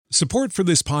Support for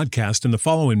this podcast and the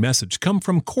following message come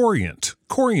from Corient.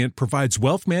 Corient provides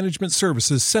wealth management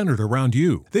services centered around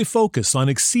you. They focus on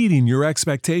exceeding your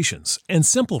expectations and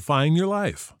simplifying your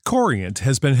life. Corient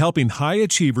has been helping high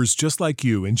achievers just like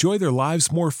you enjoy their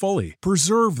lives more fully,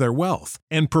 preserve their wealth,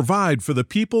 and provide for the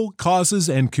people, causes,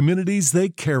 and communities they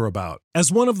care about. As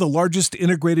one of the largest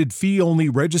integrated fee-only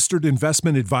registered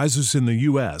investment advisors in the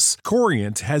U.S.,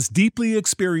 Corient has deeply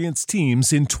experienced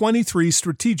teams in 23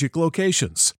 strategic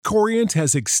locations. Corient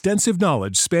has extensive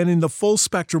knowledge spanning the full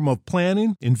spectrum of planning,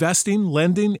 investing,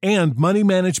 lending, and money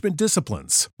management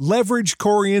disciplines. Leverage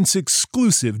Corient's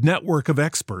exclusive network of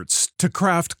experts to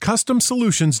craft custom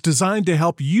solutions designed to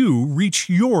help you reach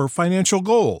your financial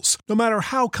goals, no matter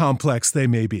how complex they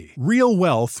may be. Real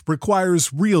wealth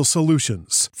requires real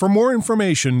solutions. For more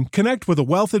information, connect with a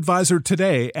wealth advisor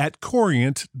today at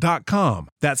Corient.com.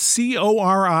 That's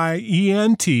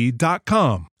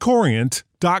Corient.com.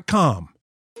 Corient.com.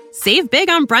 Save big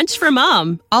on brunch for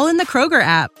mom, all in the Kroger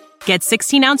app. Get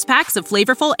 16-ounce packs of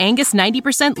flavorful Angus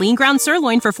 90% lean ground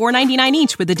sirloin for $4.99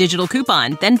 each with a digital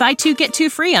coupon. Then buy 2, get 2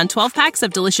 free on 12 packs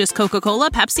of delicious Coca-Cola,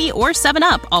 Pepsi, or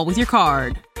 7-Up, all with your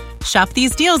card. Shop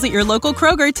these deals at your local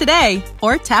Kroger today,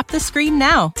 or tap the screen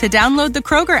now to download the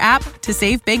Kroger app to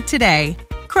save big today.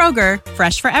 Kroger,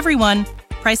 fresh for everyone.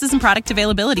 Prices and product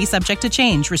availability subject to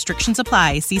change. Restrictions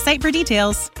apply. See site for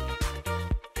details.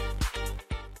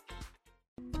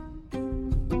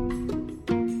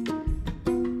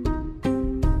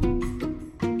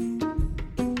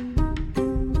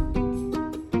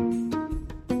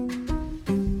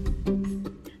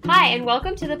 Hi, and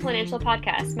welcome to the Financial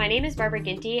Podcast. My name is Barbara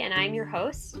Ginty, and I'm your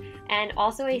host, and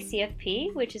also a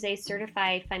CFP, which is a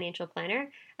Certified Financial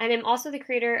Planner. And I'm also the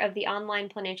creator of the online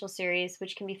Financial series,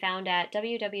 which can be found at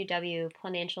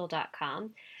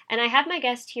www.financial.com. And I have my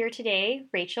guest here today,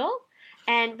 Rachel.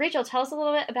 And Rachel, tell us a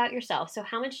little bit about yourself. So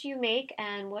how much do you make,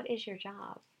 and what is your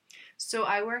job? So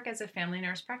I work as a family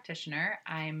nurse practitioner.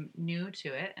 I'm new to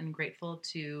it and grateful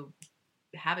to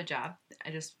have a job.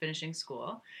 I'm just finishing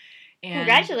school. And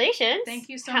congratulations. Thank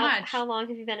you so much. How long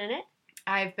have you been in it?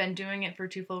 I've been doing it for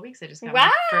 2 full weeks. I just got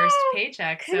my first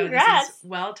paycheck. Congrats. So this is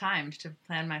well timed to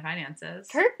plan my finances.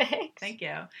 Perfect. Thank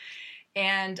you.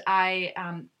 And I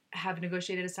have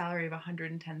negotiated a salary of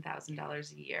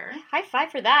 $110,000 a year. High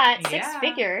five for that. 6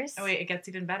 figures. Oh, wait, it gets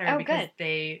even better because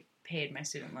they paid my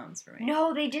student loans for me.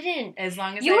 No, they didn't. As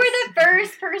long as you were the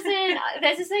first person.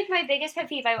 This is like my biggest pet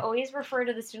peeve. I always refer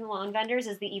to the student loan vendors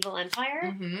as the evil empire.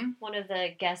 Mm-hmm. One of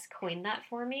the guests coined that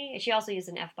for me. She also used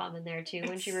an F-bomb in there too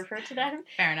when she referred to them.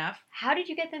 Fair enough. How did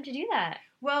you get them to do that?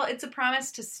 Well, it's a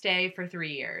promise to stay for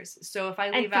 3 years. So if I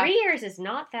leave and 3 years is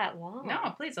not that long.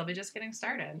 No, please, I'll be just getting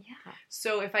started. Yeah.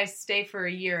 So if I stay for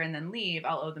a year and then leave,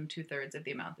 I'll owe them 2/3 of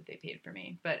the amount that they paid for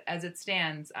me. But as it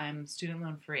stands, I'm student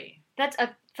loan free. That's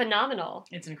phenomenal.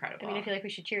 It's incredible. I mean, I feel like we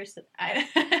should cheers to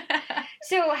that.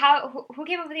 So who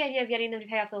came up with the idea of getting them to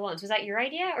pay off the loans? Was that your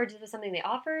idea, or was it something they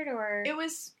offered, or? It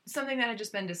was something that had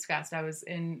just been discussed.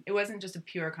 It wasn't just a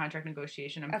pure contract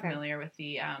negotiation. I'm familiar with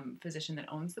the physician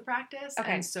that owns the practice.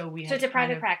 Okay. And so it's a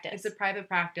private practice. It's a private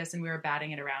practice, and we were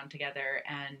batting it around together,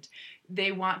 and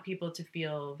they want people to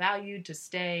feel valued, to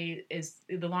stay.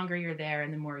 The longer you're there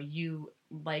and the more you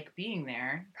like being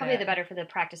there. Probably the better for the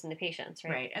practice and the patients,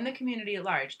 right? Right. And the community at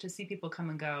large. To see people come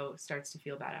and go starts to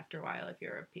feel bad after a while if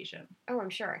you're a patient. Oh, I'm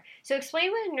sure. So explain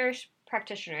what a nurse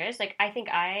practitioner is. Like, I think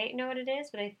I know what it is,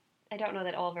 but I don't know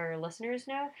that all of our listeners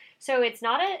know. So it's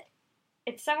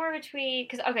somewhere between,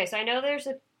 so I know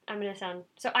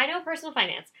I know personal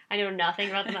finance. I know nothing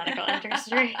about the medical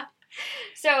industry.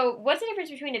 So what's the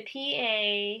difference between a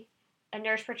PA, a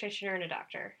nurse practitioner, and a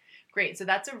doctor? Great. So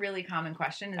that's a really common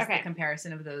question, is the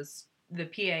comparison of those, the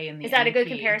PA and the Is that NP. a good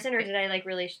comparison, or did I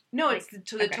really... No, it's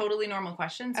the totally normal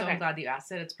question, so I'm glad that you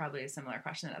asked it. It's probably a similar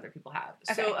question that other people have.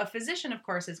 Okay. So a physician, of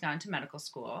course, has gone to medical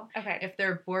school. Okay. If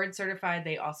they're board certified,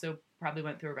 they also probably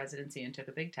went through a residency and took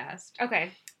a big test.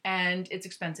 Okay. And it's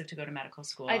expensive to go to medical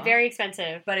school. Very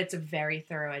expensive. But it's a very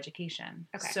thorough education.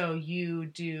 Okay. So you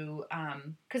do...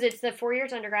 Because it's the 4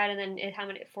 years undergrad, and then how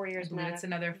many 4 years? It's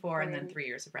another 4 and then 3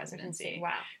 years of residency.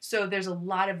 Wow. So there's a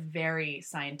lot of very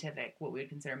scientific, what we would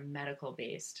consider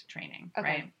medical-based training,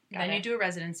 right? Then you do a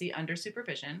residency under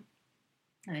supervision.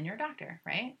 And then you're a doctor,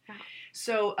 right? Wow.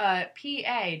 So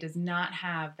PA does not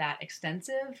have that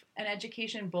extensive an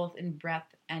education, both in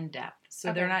breadth and depth.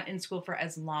 So they're not in school for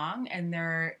as long, and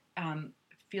their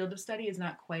field of study is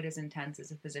not quite as intense as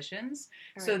a physician's.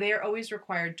 Right. So they are always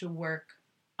required to work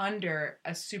under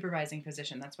a supervising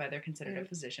physician. That's why they're considered a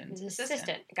physician's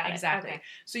assistant. Got it. Exactly. Okay.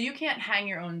 So you can't hang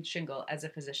your own shingle as a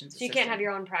physician's assistant. So you can't have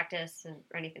your own practice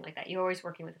or anything like that. You're always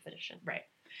working with a physician. Right.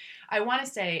 I want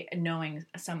to say, knowing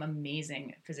some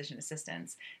amazing physician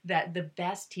assistants, that the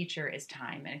best teacher is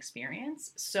time and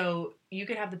experience. So you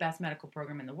could have the best medical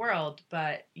program in the world,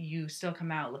 but you still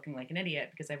come out looking like an idiot,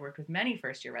 because I've worked with many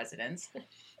first-year residents.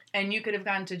 And you could have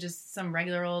gone to just some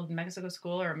regular old Mexico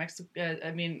school or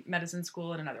medicine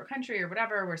school in another country or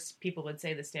whatever, where people would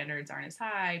say the standards aren't as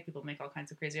high. People make all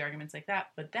kinds of crazy arguments like that.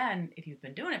 But then if you've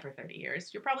been doing it for 30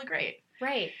 years, you're probably great.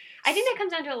 Right. I think that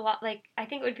comes down to a lot. Like, I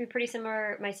think it would be pretty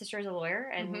similar. My sister is a lawyer,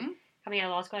 and coming out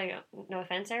of law school, no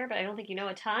offense there, but I don't think you know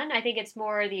a ton. I think it's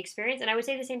more the experience. And I would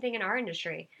say the same thing in our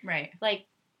industry. Right. Like,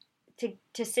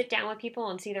 to sit down with people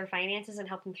and see their finances and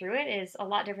help them through it is a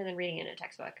lot different than reading in a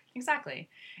textbook. Exactly.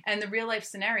 And the real life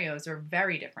scenarios are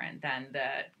very different than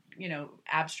the,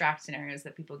 abstract scenarios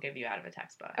that people give you out of a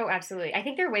textbook. Oh, absolutely. I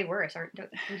think they're way worse,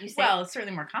 would you say? Well, it's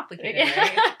certainly more complicated,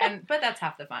 right? But that's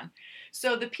half the fun.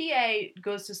 So the PA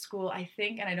goes to school, I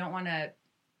think, and I don't want to,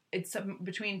 it's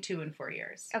between 2 and 4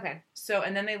 years. Okay. So,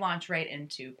 and then they launch right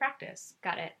into practice.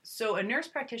 Got it. So a nurse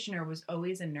practitioner was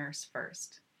always a nurse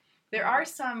first. There are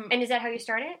some... And is that how you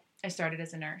started? I started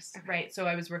as a nurse, okay. right? So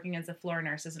I was working as a floor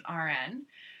nurse, as an RN.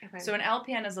 Okay. So an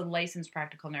LPN is a licensed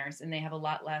practical nurse, and they have a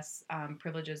lot less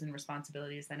privileges and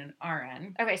responsibilities than an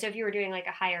RN. Okay, so if you were doing like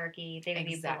a hierarchy, they would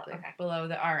be below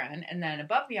the RN. And then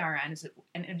above the RN is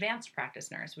an advanced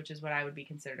practice nurse, which is what I would be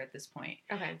considered at this point.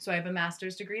 Okay. So I have a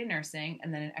master's degree in nursing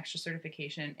and then an extra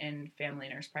certification in family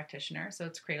nurse practitioner. So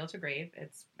it's cradle to grave.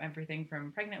 It's everything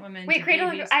from pregnant women to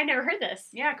cradle babies. I've never heard this.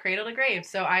 Yeah, cradle to grave.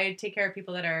 So I take care of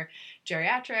people that are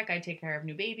geriatric. I take care of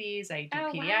new babies. I do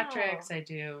pediatrics. Wow. I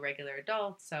do regular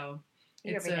adults. So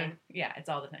it's everything. It's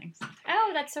all the things.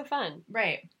 Oh, that's so fun.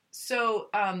 Right. So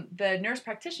the nurse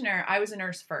practitioner, I was a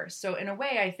nurse first. So in a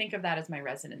way, I think of that as my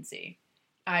residency.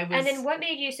 And then what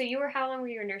made you, how long were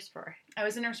you a nurse for? I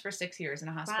was a nurse for 6 years in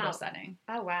a hospital setting.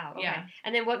 Oh, wow. Okay. Yeah.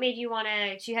 And then what made you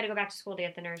so you had to go back to school to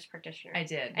get the nurse practitioner? I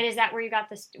did. And is that where you got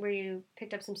where you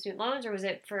picked up some student loans, or was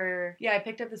it for? Yeah, I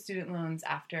picked up the student loans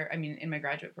in my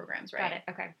graduate programs, right? Got it.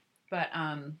 Okay. But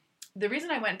the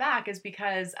reason I went back is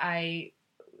because I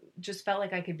just felt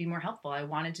like I could be more helpful. I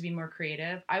wanted to be more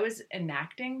creative. I was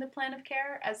enacting the plan of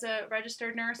care as a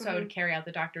registered nurse, so I would carry out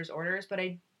the doctor's orders, but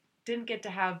I didn't get to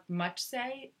have much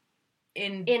say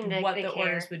in what the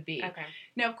orders would be. Okay.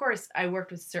 Now, of course, I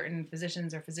worked with certain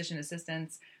physicians or physician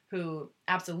assistants who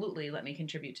absolutely let me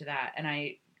contribute to that, and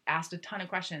I asked a ton of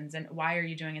questions, and why are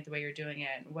you doing it the way you're doing it,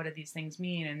 and what do these things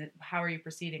mean, and how are you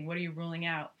proceeding, what are you ruling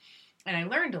out? And I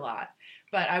learned a lot,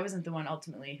 but I wasn't the one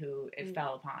ultimately who it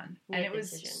fell upon. And it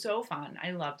was so fun. I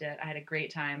loved it. I had a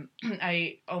great time.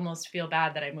 I almost feel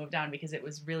bad that I moved on because it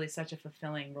was really such a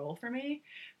fulfilling role for me.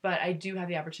 But I do have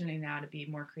the opportunity now to be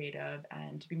more creative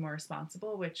and to be more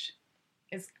responsible, which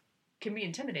can be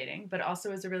intimidating, but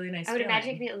also is a really nice feeling. I would imagine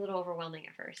it can be a little overwhelming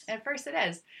at first. At first it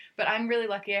is. But I'm really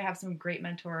lucky. I have some great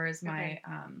mentors. My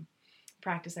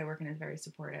practice I work in is very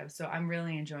supportive, so I'm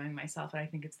really enjoying myself, and I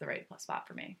think it's the right spot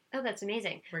for me. Oh, that's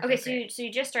amazing. Okay, so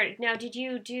you just started. Now, did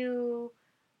you do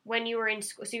when you were in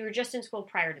school? So you were just in school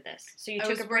prior to this. So you I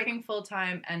was working full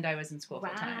time, and I was in school full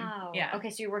time. Wow. Yeah. Okay,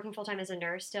 so you're working full time as a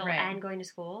nurse still, and going to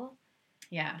school.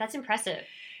 Yeah, that's impressive.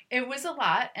 It was a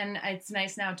lot, and it's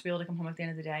nice now to be able to come home at the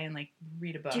end of the day and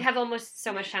read a book. Do you have almost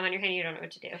so much time on your hand you don't know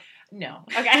what to do? No.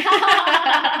 Okay.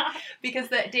 Because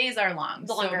the days are long.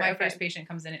 Longer, so my first patient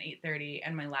comes in at 8:30,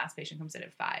 and my last patient comes in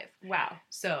at 5. Wow.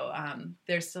 So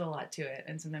there's still a lot to it,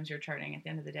 and sometimes you're charting at the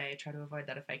end of the day. I try to avoid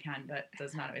that if I can, but it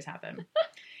does not always happen.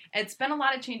 It's been a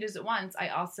lot of changes at once. I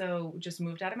also just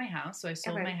moved out of my house, so I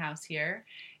sold my house here.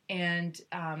 And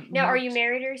now, are you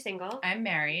married or single? I'm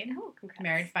married. Oh, congrats.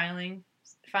 Married, filing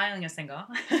a single.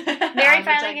 Married,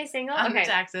 filing a single? On the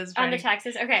taxes. On the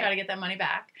taxes, okay. Try to get that money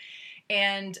back.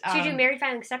 And so you do married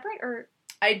filing separate, or?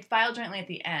 I file jointly at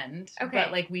the end. Okay.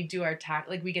 But we do our tax,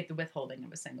 we get the withholding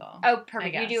of a single. Oh,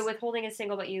 perfect. You do withholding a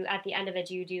single, but at the end of it,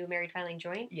 you do married filing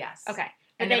joint? Yes. Okay.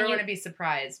 I never want to be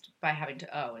surprised by having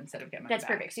to owe instead of get money back.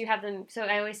 That's perfect. So you have them. So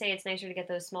I always say it's nicer to get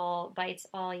those small bites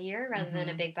all year rather than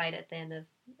a big bite at the end of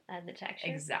the tax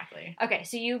year. Exactly. Okay,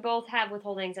 so you both have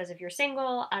withholdings as if you're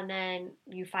single, and then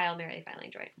you file married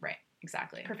filing joint. Right.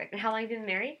 Exactly. Perfect. And how long have you been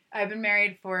married? I've been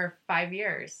married for 5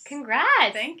 years.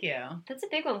 Congrats. Thank you. That's a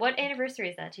big one. What anniversary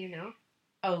is that? Do you know?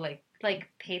 Oh, like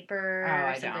paper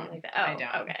or something don't. like that? I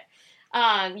don't.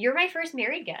 Okay. You're my first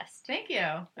married guest. Thank you.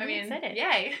 I mean, excited.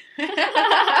 Yay.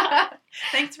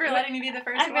 Thanks for letting me be the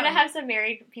first one. I'm going to have some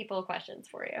married people questions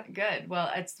for you. Good.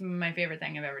 Well, it's my favorite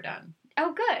thing I've ever done.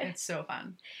 Oh, good. It's so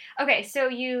fun. Okay, so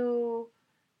you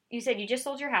said you just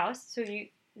sold your house, so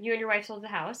You and your wife sold the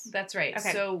house. That's right.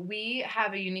 Okay. So we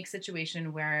have a unique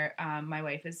situation where my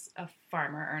wife is a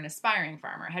farmer or an aspiring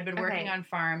farmer. Had been working on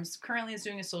farms. Currently is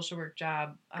doing a social work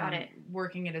job. Got it.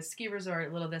 Working at a ski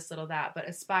resort, little this, little that, but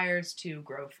aspires to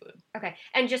grow food. Okay.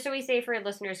 And just so we say for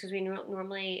listeners, because we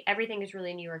normally, everything is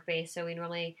really New York based, so we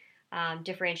normally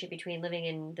differentiate between living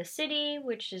in the city,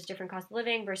 which is different cost of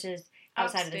living, versus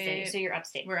outside of the city. So you're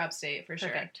upstate. We're upstate for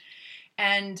Perfect. sure.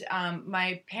 And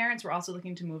my parents were also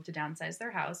looking to move to downsize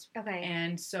their house. Okay.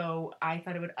 And so I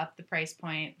thought it would up the price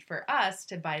point for us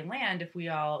to buy land if we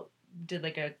all did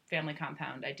like a family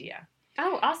compound idea.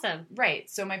 Oh, awesome. Right.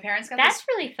 So my parents got That's this.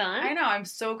 really fun. I know. I'm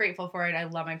so grateful for it. I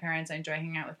love my parents. I enjoy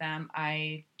hanging out with them.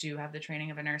 I do have the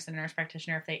training of a nurse and a nurse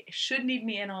practitioner. If they should need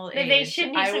me in old age, They should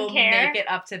need I some will care. make it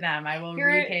up to them. I will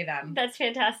repay them. That's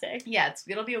fantastic. Yeah,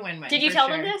 it'll be a win-win. Did you for tell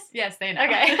sure. them this? Yes, they know.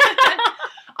 Okay.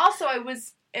 Also, I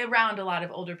was around a lot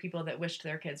of older people that wished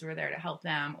their kids were there to help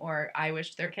them, or I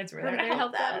wished their kids were there to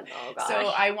help them. Oh, gosh. So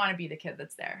I want to be the kid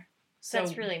that's there. So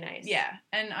That's really nice. Yeah,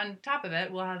 and on top of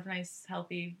it, we'll have nice,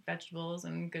 healthy vegetables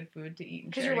and good food to eat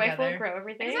and Because share your wife together. will grow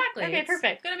everything. Exactly. Okay,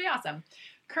 perfect. It's going to be awesome.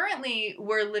 Currently,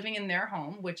 we're living in their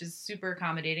home, which is super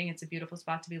accommodating. It's a beautiful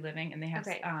spot to be living, and they have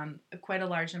quite a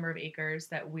large number of acres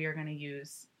that we are going to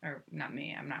use, or not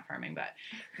me, I'm not farming, but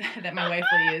that my wife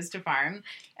will use to farm,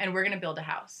 and we're going to build a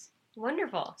house.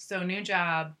 Wonderful. So new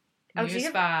job, new So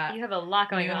spot, you have a lot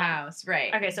going new on. house,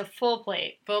 right. Okay, so full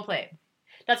plate. Full plate.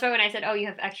 That's why when I said, oh, you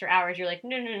have extra hours, you're like,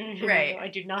 no, Right. I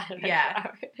do not have extra Yeah.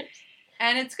 hours.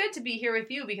 And it's good to be here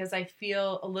with you because I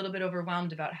feel a little bit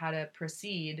overwhelmed about how to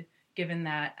proceed, given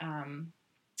that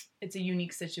it's a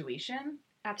unique situation.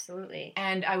 Absolutely.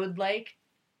 And I would like,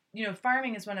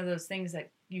 farming is one of those things that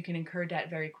you can incur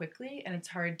debt very quickly, and it's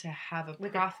hard to have a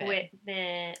profit.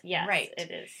 Yes, right.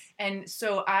 It is. And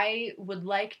so I would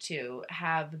like to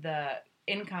have the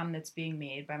income that's being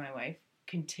made by my wife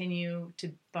continue to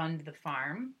fund the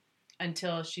farm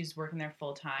until she's working there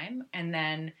full time, and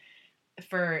then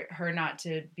for her not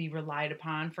to be relied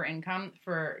upon for income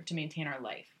to maintain our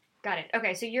life. Got it.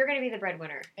 Okay, so you're going to be the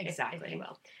breadwinner. Exactly. If you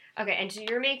will. Okay, and so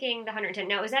you're making the 110.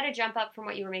 Now, is that a jump up from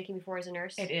what you were making before as a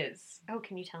nurse? It is. Oh,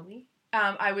 can you tell me?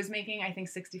 I was making, I think,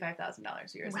 $65,000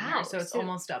 a year as a nurse, so it's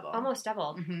almost double. Almost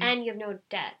double. Mm-hmm. And you have no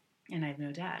debt. And I have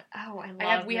no debt. Oh, I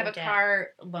love We have a debt.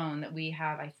 car loan that we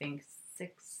have, I think,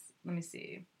 let me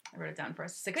see. I wrote it down for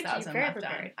us. $6,000 left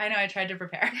prepared. on. I know, I tried to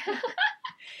prepare.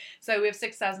 So we have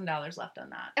 $6,000 left on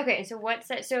that. Okay, so what's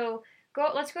that? So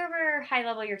let's go over high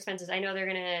level your expenses. I know they're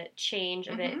going to change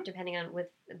a bit depending on with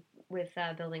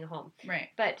building a home. Right.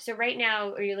 But so right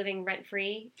now, are you living rent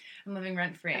free? I'm living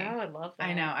rent free. Oh, I love that.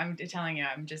 I know. I'm telling you,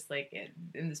 I'm just like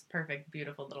in this perfect,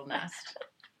 beautiful little nest.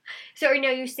 So are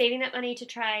you saving that money to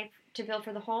try to build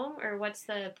for the home, or what's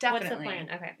the plan?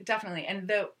 Okay. Definitely. And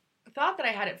the thought that I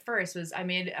had at first was I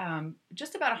made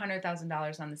just about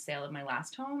 $100,000 on the sale of my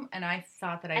last home, and I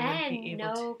thought that I would be able to.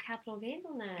 And no capital gains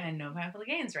on that. And no capital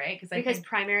gains, right? Because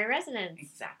primary residence.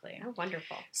 Exactly. Oh,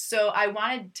 wonderful. So I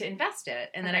wanted to invest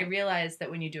it, and then I realized that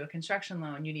when you do a construction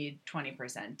loan, you need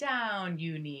 20% down,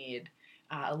 you need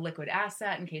a liquid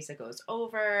asset in case it goes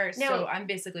over. So I'm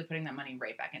basically putting that money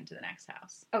right back into the next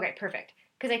house. Okay, perfect.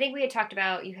 Because I think we had talked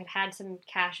about you had some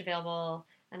cash available,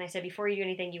 and I said before you do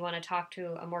anything, you want to talk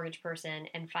to a mortgage person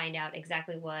and find out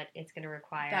exactly what it's going to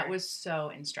require. That was so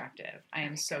instructive. I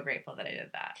am so grateful that I did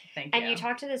that. Thank you. And you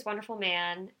talked to this wonderful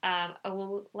man.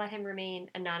 We'll let him remain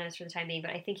anonymous for the time being,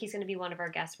 but I think he's going to be one of our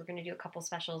guests. We're going to do a couple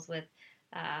specials with,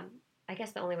 I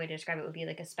guess the only way to describe it would be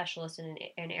like a specialist in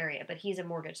an area, but he's a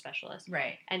mortgage specialist.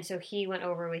 Right. And so he went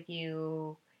over with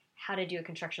you how to do a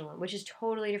construction loan, which is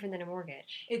totally different than a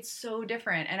mortgage. It's so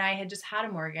different. And I had just had a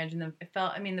mortgage, and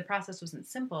the process wasn't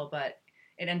simple, but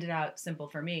it ended out simple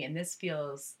for me. And this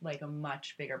feels like a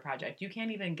much bigger project. You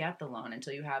can't even get the loan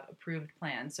until you have approved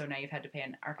plans. So now you've had to pay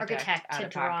an architect out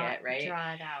of pocket, right?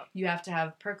 Draw it out. You have to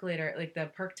have percolator, like the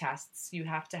perk tests. You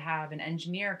have to have an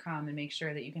engineer come and make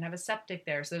sure that you can have a septic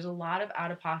there. So there's a lot of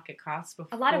out-of-pocket costs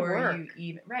before a lot of work. you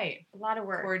even, right. A lot of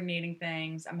work. Coordinating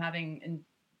things. In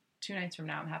 2 nights from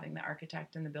now, I'm having the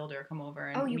architect and the builder come over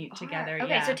and meet together. Okay,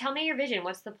 yeah. So tell me your vision.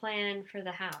 What's the plan for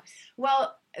the house?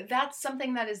 Well, that's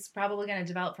something that is probably going to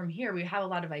develop from here. We have a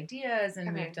lot of ideas,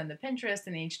 and we've done the Pinterest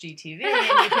and HGTV,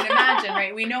 and you can imagine,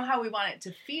 right? We know how we want it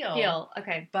to feel.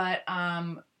 Okay. But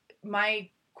my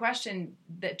question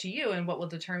to you, and what will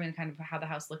determine kind of how the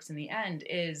house looks in the end,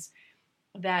 is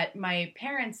that my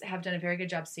parents have done a very good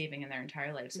job saving in their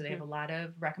entire life. So they have a lot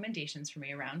of recommendations for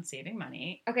me around saving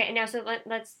money. Okay, and now so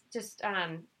let's just,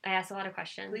 I asked a lot of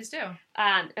questions. Please do.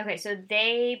 Okay, so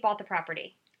they bought the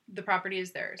property. The property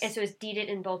is theirs. And so it's deeded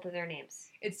in both of their names.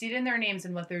 It's deeded in their names,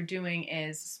 and what they're doing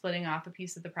is splitting off a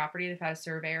piece of the property. They've had a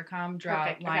surveyor come, draw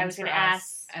Perfect. lines for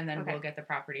us, and then okay. we'll get the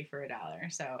property for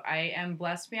 $1. So I am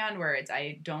blessed beyond words.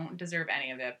 I don't deserve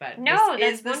any of it, but no,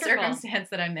 this is that's the wonderful. circumstance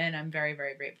that I'm in. I'm very,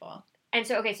 very grateful. And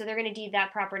so, okay, so they're going to deed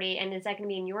that property, and is that going to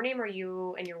be in your name or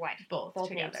you and your wife? Both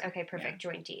together. names. Okay, perfect.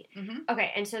 Yeah. Joint deed. Mm-hmm.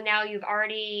 Okay, and so now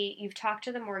you've talked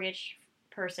to the mortgage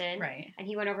person. Right. And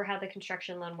he went over how the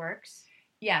construction loan works.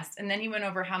 Yes, and then he went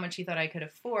over how much he thought I could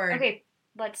afford. Okay,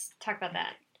 let's talk about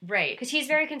that. Right. Because he's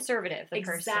very conservative, the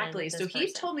exactly. person. So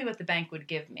he told me what the bank would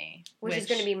give me. Which is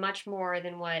going to be much more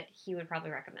than what he would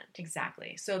probably recommend.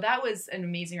 Exactly. So that was an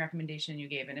amazing recommendation you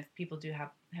gave. And if people do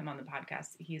have him on the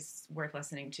podcast, he's worth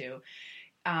listening to.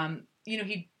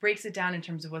 He breaks it down in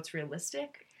terms of what's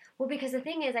realistic. Well, because the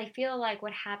thing is, I feel like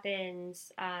what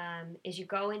happens is you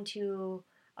go into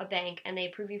a bank and they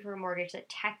approve you for a mortgage that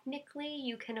technically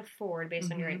you can afford based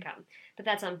on your income. But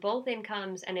that's on both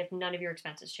incomes and if none of your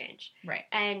expenses change. Right.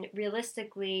 And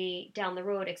realistically, down the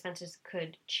road, expenses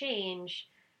could change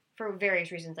for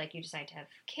various reasons, like you decide to have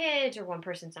kids or one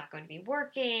person's not going to be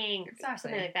working or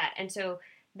something like that. And so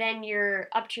then you're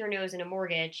up to your nose in a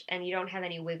mortgage and you don't have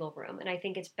any wiggle room. And I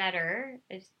think it's better,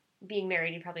 being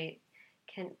married, you probably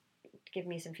can give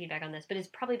me some feedback on this, but it's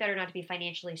probably better not to be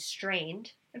financially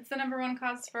strained. It's the number one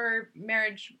cause for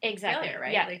marriage exactly. failure,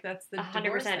 right? Yeah. Like that's the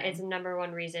 100%. It's the number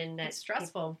one reason that it's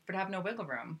stressful, but have no wiggle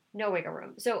room. No wiggle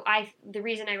room. So the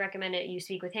reason I recommend it you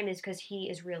speak with him is because he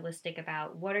is realistic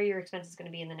about what are your expenses going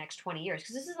to be in the next 20 years,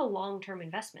 because this is a long-term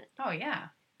investment. Oh yeah.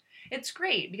 It's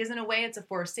great because in a way it's a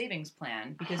forced savings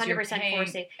plan because 100% you're paying,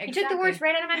 forced savings. Exactly. You took the words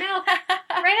right out of my mouth.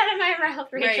 Right out of my mouth,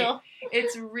 Rachel. Right.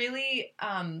 It's really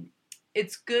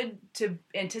it's good to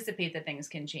anticipate that things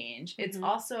can change. It's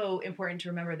also important to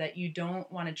remember that you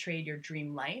don't want to trade your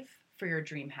dream life for your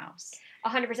dream house.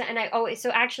 100%. And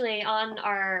so actually on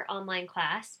our online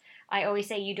class, I always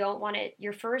say you don't want it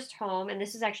your first home, and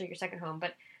this is actually your second home,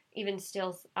 but even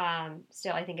still I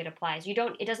think it applies.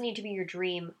 It doesn't need to be your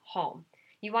dream home.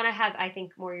 You want to have, I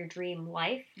think, more your dream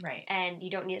life. Right. And you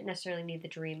don't necessarily need the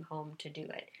dream home to do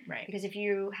it. Right. Because if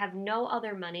you have no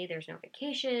other money, there's no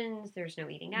vacations, there's no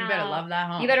eating out. You better love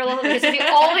that home. You better love it because it's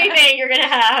the only thing you're going to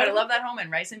have. You better love that home and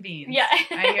rice and beans. Yeah.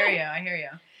 I hear you.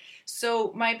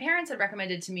 So my parents had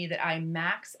recommended to me that I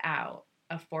max out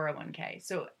a 401k.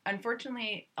 So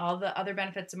unfortunately, all the other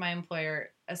benefits of my employer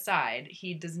aside,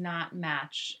 he does not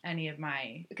match any of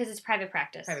my... Because it's private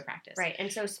practice. Right.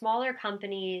 And so smaller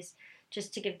companies...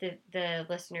 Just to give the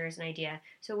listeners an idea.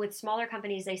 So with smaller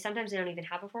companies, they don't even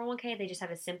have a 401k. They just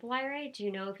have a simple IRA. Do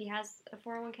you know if he has a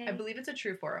 401k? I believe it's a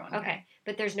true 401k. Okay.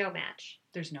 But there's no match.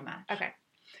 There's no match. Okay.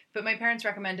 But my parents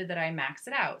recommended that I max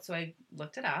it out. So I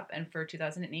looked it up. And for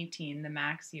 2018, the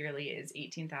max yearly is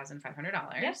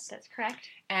 $18,500. Yes, that's correct.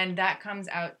 And that comes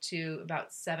out to about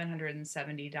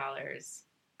 $770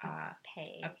 a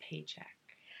paycheck.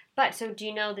 But so do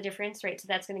you know the difference? Right. So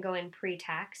that's going to go in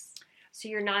pre-tax. So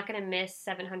you're not going to miss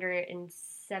 $770.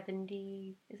 Is that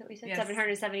what you said? Yes.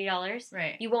 $770.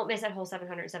 Right. You won't miss that whole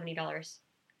 $770.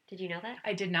 Did you know that?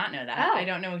 I did not know that. Oh. I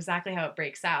don't know exactly how it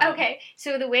breaks out. Okay.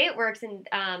 So the way it works in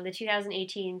the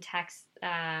 2018 tax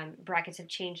brackets have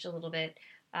changed a little bit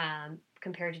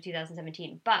compared to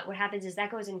 2017. But what happens is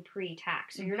that goes in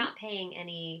pre-tax. So you're not paying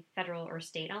any federal or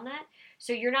state on that.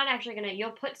 So you're not actually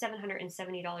you'll put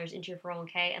 $770 into your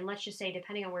 401k. And let's just say,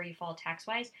 depending on where you fall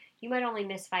tax-wise, you might only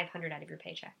miss $500 out of your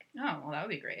paycheck. Oh, well, that would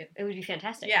be great. It would be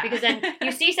fantastic. Yeah. Because then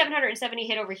you see 770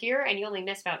 hit over here and you only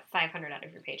miss about 500 out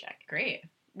of your paycheck. Great.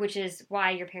 Which is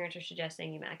why your parents are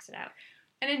suggesting you max it out.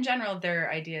 And in general,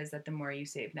 their idea is that the more you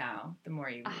save now, the more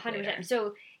you move 100%. Later.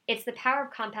 So it's the power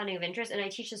of compounding of interest, and I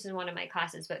teach this in one of my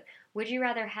classes, but would you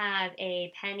rather have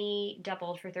a penny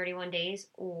doubled for 31 days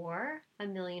or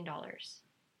 $1 million?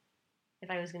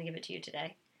 If I was going to give it to you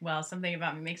today. Well, something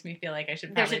about me makes me feel like I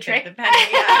should probably pick the penny.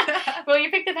 Yeah. Well, you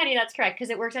picked the penny, that's correct,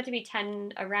 because it works out to be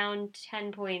around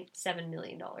 $10.7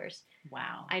 million.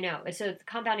 Wow. I know. So it's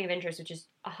compounding of interest, which is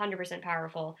 100%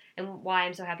 powerful, and why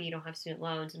I'm so happy you don't have student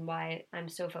loans, and why I'm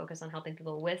so focused on helping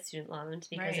people with student loans,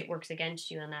 because it works against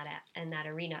you in that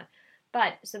arena.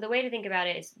 But, so the way to think about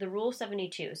it is the rule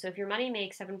 72. So if your money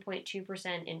makes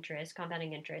 7.2% interest,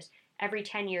 compounding interest, every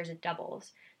 10 years it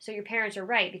doubles. So your parents are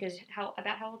right, because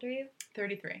about how old are you?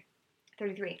 33.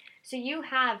 So you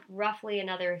have roughly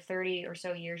another 30 or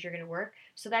so years you're going to work.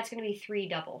 So that's going to be 3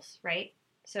 doubles, right?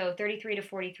 So 33 to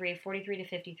 43, 43 to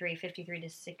 53, 53 to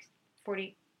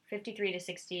 63.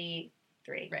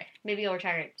 Right. Maybe you'll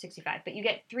retire at 65. But you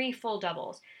get 3 full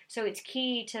doubles. So it's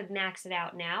key to max it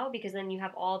out now, because then you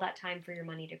have all that time for your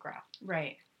money to grow.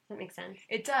 Right. That makes sense.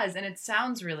 It does, and it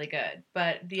sounds really good.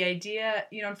 But the idea,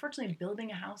 unfortunately, building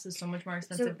a house is so much more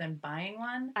expensive than buying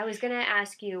one. I was going to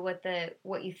ask you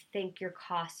what you think your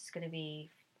cost is going to be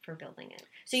for building it.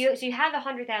 So you have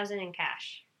 $100,000 in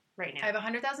cash right now. I have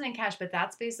 $100,000 in cash, but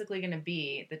that's basically going to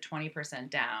be the 20%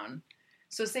 down.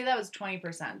 So say that was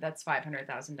 20%, that's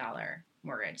 $500,000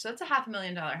 mortgage. So that's a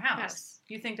 $500,000 house.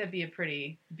 You think that'd be a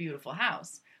pretty beautiful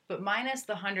house. But minus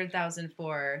the $100,000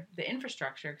 for the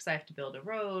infrastructure, because I have to build a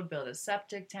road, build a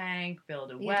septic tank,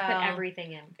 build a well. You have to put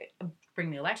everything in.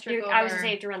 Bring the electric over. I was going to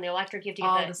say you have to run the electric. You have to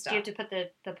all get the stuff. Do you have to put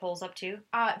the poles up too?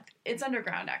 It's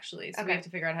underground, actually. So okay. We have to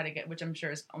figure out how to get, which I'm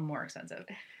sure is more expensive.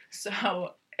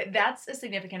 So that's a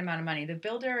significant amount of money. The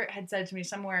builder had said to me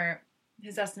somewhere,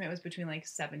 his estimate was between like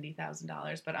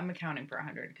 $70,000, but I'm accounting for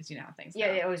 100 because you know how things go.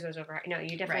 Yeah, it always goes over. No,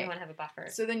 you definitely want to have a buffer.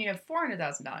 So then you have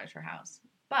 $400,000 for a house.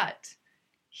 But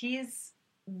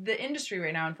the industry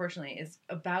right now, unfortunately, is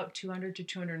about $200,000 to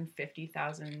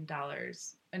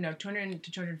 $250,000. No, $200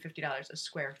 to $250 a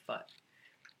square foot.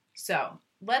 So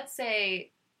let's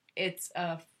say it's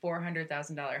a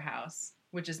 $400,000 house,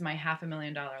 which is my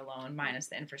 $500,000 loan minus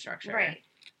the infrastructure. Right.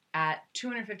 At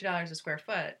 $250 a square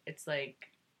foot, it's like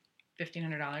 $1,500,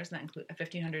 and that includes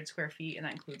 1,500 square feet, and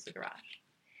that includes the garage.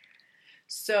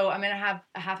 So I'm going to have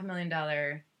a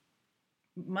 $500,000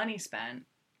 money spent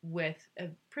with a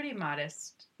pretty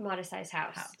modest sized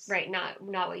house. Right? Not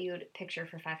what you would picture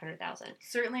for $500,000.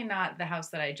 Certainly not the house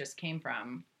that I just came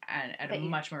from, and at a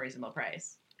much more reasonable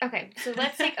price. Okay, so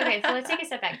let's take a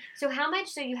step back. So how much?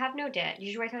 So you have no debt. Did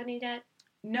you write down any debt?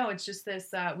 No, it's just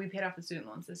this. We paid off the student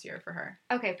loans this year for her.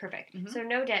 Okay, perfect. Mm-hmm. So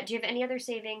no debt. Do you have any other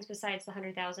savings besides the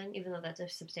 $100,000? Even though that's a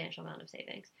substantial amount of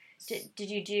savings. Did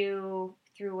you do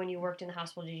through when you worked in the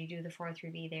hospital? Did you do the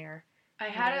 403b there? I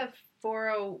had a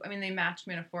they matched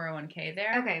me in a 401k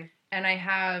there. Okay. And I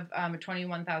have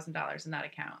 $21,000 in that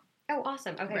account. Oh,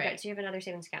 awesome. Okay, right. Good. So you have another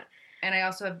savings account. And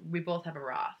we both have a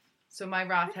Roth. So my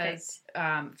Roth has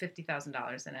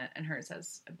 $50,000 in it, and hers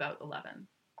has about 11.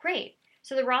 Great.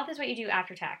 So the Roth is what you do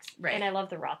after tax. Right. And I love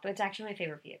the Roth, but it's actually my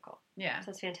favorite vehicle. Yeah. So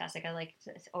it's fantastic. I like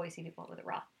to always see people with a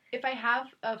Roth. If I have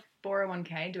a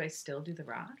 401k, do I still do the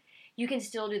Roth? You can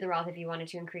still do the Roth if you wanted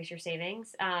to increase your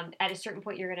savings. At a certain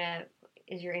point,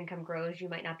 as your income grows, you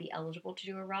might not be eligible to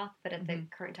do a Roth, but at the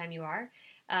current time you are.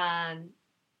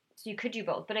 So you could do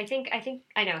both. But I think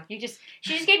I know. She just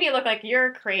gave me a look like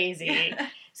you're crazy.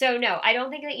 So no, I don't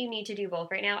think that you need to do both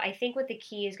right now. I think what the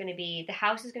key is going to be, the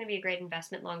house is going to be a great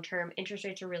investment long term. Interest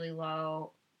rates are really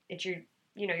low. It's you're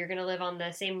going to live on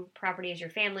the same property as your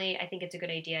family. I think it's a good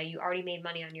idea. You already made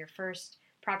money on your first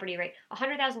property, right?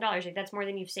 $100,000, that's more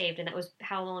than you've saved. And that was,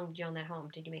 how long did you own that home?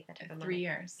 Did you make that type of money? 3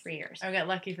 years. 3 years. I got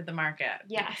lucky for the market.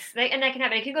 Yes. And that can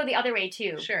happen. It could go the other way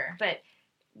too. Sure. But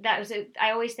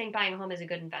I always think buying a home is a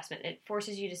good investment. It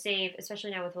forces you to save,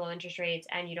 especially now with low interest rates,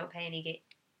 and you don't pay any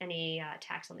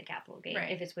tax on the capital gain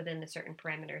if it's within the certain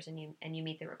parameters and you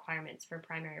meet the requirements for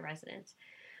primary residence.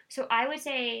 So I would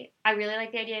say I really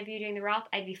like the idea of you doing the Roth.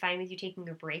 I'd be fine with you taking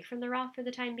a break from the Roth for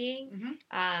the time being.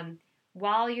 Mm-hmm.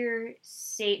 While you're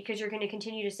because you're going to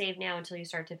continue to save now until you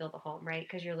start to build a home, right?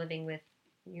 Because you're living with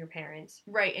your parents.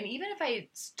 Right. And even if I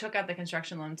took out the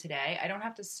construction loan today, I don't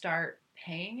have to start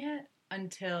paying it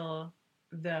until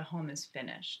the home is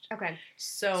finished. Okay.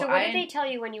 So what did they tell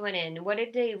you when you went in? What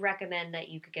did they recommend that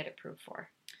you could get approved for?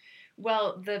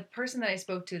 Well, the person that I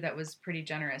spoke to that was pretty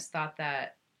generous thought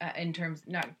that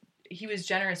he was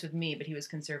generous with me, but he was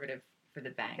conservative for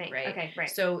the bank, right? Okay, right.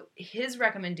 So his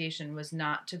recommendation was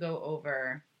not to go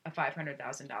over a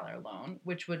 $500,000 loan,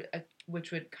 which would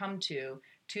come to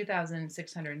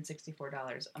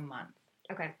 $2,664 a month.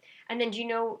 Okay. And then do you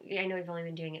know, I know you've only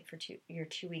been doing it for 2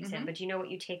 weeks in, but do you know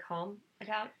what you take home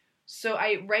about? So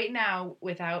right now,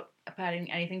 without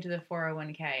adding anything to the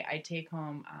 401k, I take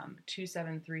home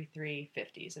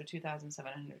 $2,733.50, so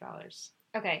 $2,700.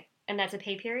 Okay. And that's a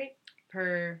pay period?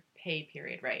 Per pay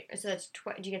period, right. So that's,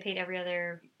 do you get paid every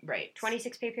other? Right.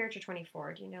 26 pay periods or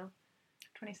 24, do you know?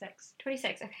 26.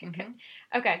 26, okay, good.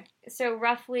 Okay, so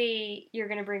roughly you're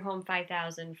going to bring home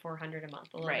 $5,400 a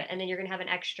month, a little bit. And then you're going to have an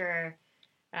extra,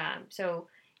 so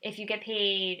if you get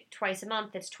paid twice a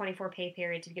month, that's 24 pay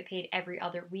periods. If you get paid every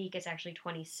other week, it's actually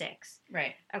 26.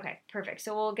 Right. Okay, perfect.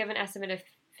 So we'll give an estimate of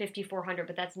 $5,400,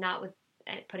 but that's not with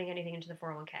putting anything into the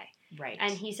 401k. Right.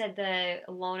 And he said the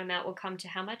loan amount will come to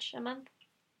how much a month?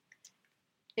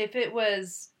 If it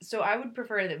was, so I would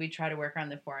prefer that we try to work around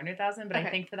the $400,000, but okay. I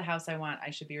think for the house I want,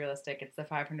 I should be realistic. It's the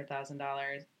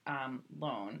 $500,000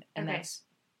 loan, and that's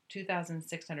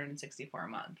 $2,664 a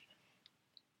month.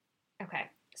 Okay.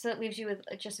 So that leaves you with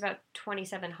just about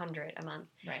 $2,700 a month.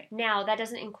 Right. Now, that does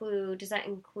that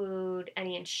include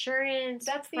any insurance?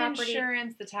 That's the property?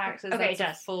 Insurance, the taxes. Okay, that's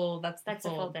That's the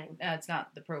full thing. It's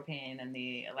not the propane and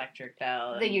the electric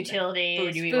bill. The utilities,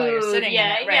 food you eat while you're sitting in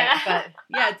it, right? Yeah. But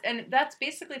yeah, and that's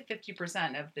basically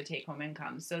 50% of the take-home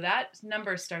income. So that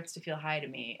number starts to feel high to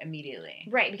me immediately.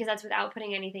 Right, because that's without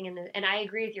putting anything in the. And I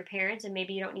agree with your parents, and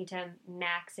maybe you don't need to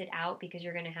max it out because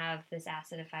you're going to have this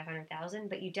asset of $500,000,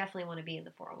 but you definitely want to be in the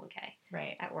 401k.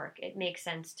 Right. At work, it makes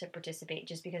sense to participate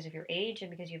just because of your age and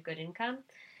because you have good income.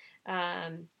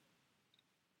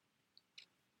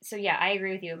 So yeah, I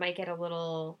agree with you. It might get a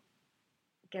little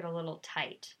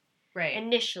tight, right,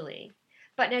 initially.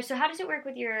 But no. So how does it work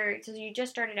with so you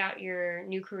just started out your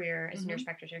new career as a nurse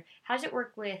practitioner? How does it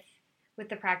work with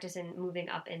the practice and moving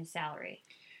up in salary?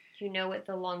 Do you know what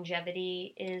the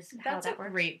longevity is? That's a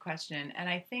great question, and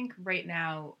I think right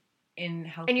now in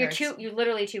healthcare, and you're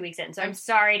literally 2 weeks in. So I'm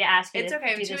sorry to ask you. It's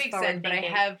okay. I'm 2 weeks in, but I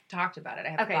have talked about it.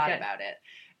 I have thought good. about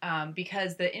it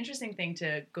because the interesting thing,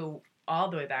 to go all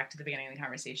the way back to the beginning of the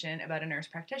conversation about a nurse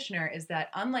practitioner, is that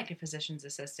unlike a physician's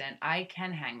assistant, I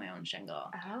can hang my own shingle.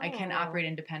 Oh. I can operate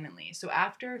independently. So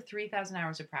after 3,000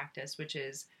 hours of practice, which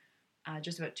is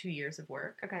just about 2 years of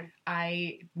work,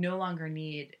 I no longer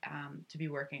need to be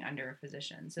working under a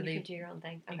physician. So you can do your own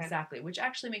thing. Okay. Exactly, which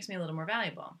actually makes me a little more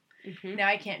valuable. Mm-hmm. Now,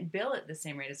 I can't bill at the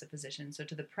same rate as a physician. So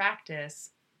to the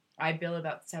practice, I bill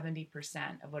about 70%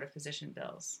 of what a physician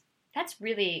bills. That's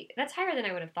higher than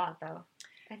I would have thought, though.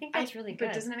 I think that's really good.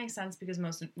 But doesn't it make sense, because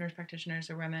most nurse practitioners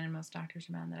are women and most doctors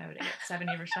are men, that I would get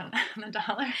 70% on the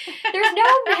dollar? There's no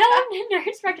male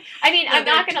nurse practitioner. I mean, I'm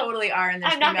not going to... totally are, and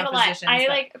there's I'm not going to lie.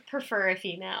 I, prefer a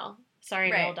female.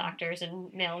 Sorry, right. male doctors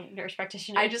and male nurse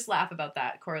practitioners. I just laugh about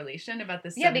that correlation, about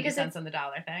the 70 cents on the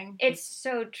dollar thing. It's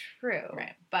so true.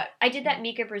 Right. But I did that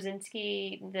Mika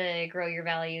Brzezinski, the Grow Your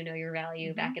Value, Know Your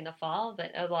Value, back in the fall,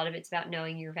 but a lot of it's about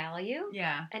knowing your value.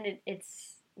 Yeah. And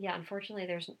it's... Yeah, unfortunately,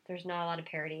 there's not a lot of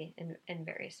parity in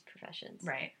various professions.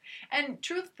 Right. And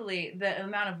truthfully, the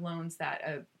amount of loans that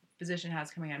a physician has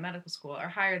coming out of medical school are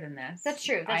higher than this. That's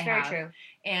true. That's very true.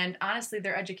 And honestly,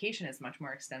 their education is much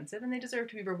more extensive, and they deserve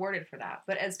to be rewarded for that.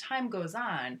 But as time goes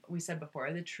on, we said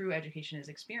before, the true education is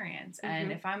experience. Mm-hmm.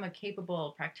 And if I'm a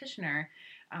capable practitioner,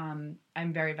 I'm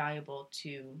very valuable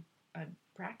to a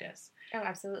practice. Oh,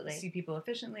 absolutely. See people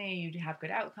efficiently, you have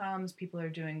good outcomes, people are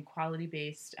doing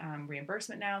quality-based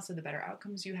reimbursement now, so the better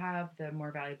outcomes you have, the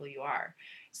more valuable you are.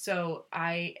 So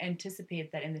I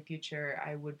anticipate that in the future,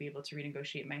 I would be able to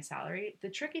renegotiate my salary. The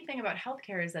tricky thing about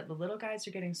healthcare is that the little guys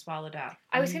are getting swallowed up.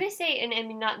 I was going to say, and I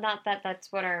mean, not that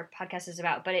that's what our podcast is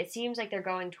about, but it seems like they're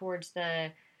going towards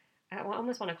I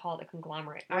almost want to call it a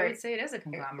conglomerate. I would say it is a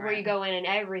conglomerate. Where you go in and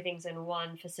everything's in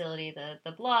one facility,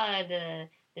 the blood, the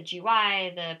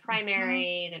GY, the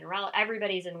primary, the neurology,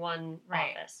 everybody's in one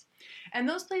office. And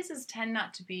those places tend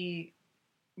not to be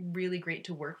really great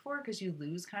to work for, because you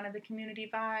lose kind of the community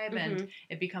vibe and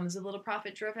it becomes a little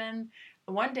profit driven.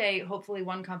 One day, hopefully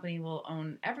one company will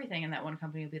own everything, and that one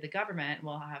company will be the government.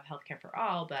 We'll have healthcare for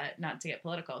all, but not to get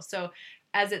political. So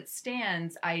as it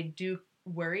stands, I do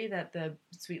worry that the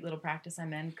sweet little practice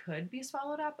I'm in could be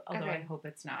swallowed up, although I hope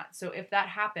it's not. So if that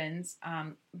happens,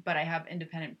 but I have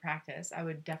independent practice, I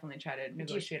would definitely try to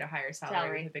negotiate a higher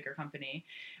salary with a bigger company.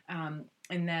 And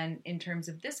then in terms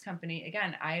of this company,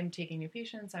 again, I am taking new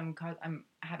patients. I'm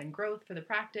having growth for the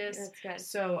practice. That's good.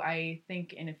 So I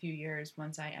think in a few years,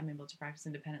 once I am able to practice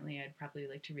independently, I'd probably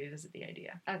like to revisit the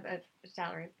idea of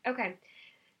salary. Okay.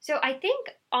 So I think,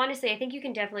 honestly, you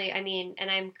can definitely,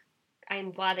 and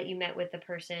I'm glad that you met with the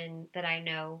person that I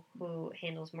know who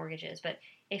handles mortgages. But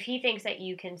if he thinks that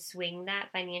you can swing that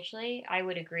financially, I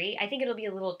would agree. I think it'll be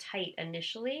a little tight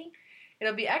initially.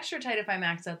 It'll be extra tight if I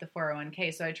max out the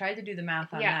 401k. So I tried to do the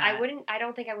math on that. Yeah, I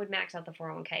don't think I would max out the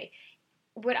 401k.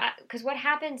 Because what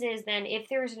happens is then if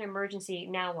there's an emergency,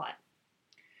 now what?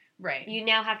 Right. You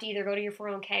now have to either go to your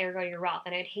 401k or go to your Roth,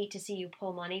 and I'd hate to see you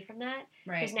pull money from that.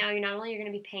 Right. Because now you're going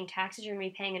to be paying taxes, you're going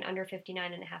to be paying an under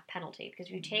 59.5 penalty. Because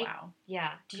if you take... Wow.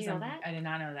 Yeah. Did you know that? I did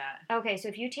not know that. Okay, so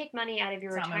if you take money out of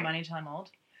your It's not my money till I'm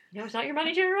old? No, it's not your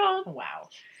money till you're old. Wow.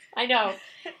 I know.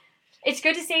 It's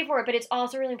good to save for it, but it's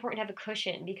also really important to have a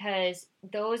cushion, because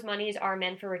those monies are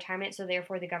meant for retirement, so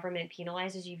therefore the government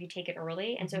penalizes you if you take it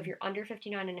early. And so if you're under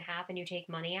 59.5 and you take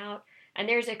money out, and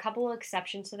there's a couple of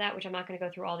exceptions to that, which I'm not going to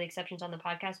go through all the exceptions on the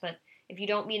podcast, but if you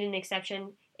don't meet an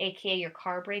exception, aka your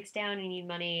car breaks down and you need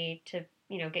money to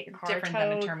get your car different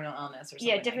towed. than a terminal illness or something.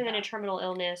 Yeah, different like than a that. terminal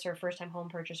illness or first-time home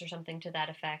purchase or something to that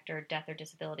effect, or death or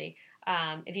disability.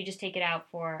 If you just take it out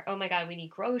for, oh my God, we need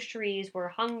groceries, we're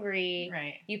hungry,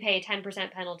 Right. you pay a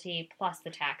 10% penalty plus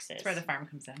the taxes. That's where the farm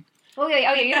comes in. Oh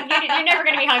yeah, you're never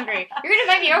going to be hungry. You're going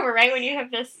to invite me over, right, when you have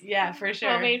this Yeah, for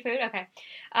sure. homemade food? Okay.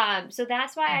 So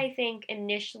that's why I think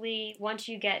initially, once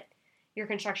you get your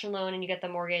construction loan and you get the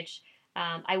mortgage,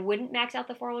 I wouldn't max out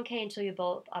the 401k until you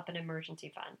build up an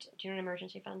emergency fund. Do you know what an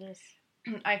emergency fund is?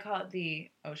 I call it the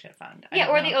oh shit fund. Yeah,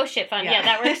 or the oh shit fund. Yeah,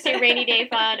 that works too. Rainy day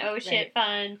fund, oh shit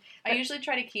fund. I usually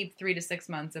try to keep 3 to 6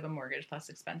 months of a mortgage plus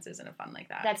expenses in a fund like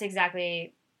that. That's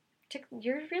exactly.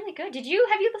 You're really good. Have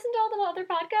you listened to all the other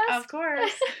podcasts? Of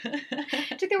course.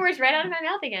 Took the words right out of my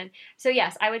mouth again. So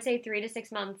yes, I would say 3 to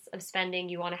 6 months of spending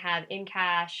you want to have in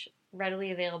cash,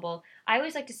 readily available. I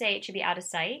always like to say it should be out of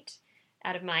sight,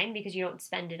 out of mind, because you don't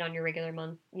spend it on your regular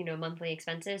monthly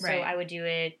expenses. Right. So I would do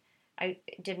it. I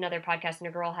did another podcast and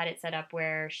a girl had it set up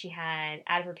where she had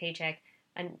out of her paycheck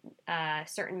a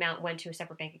certain amount went to a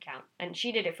separate bank account, and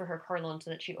she did it for her car loan so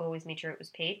that she always made sure it was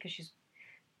paid because she's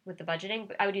with the budgeting.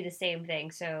 But I would do the same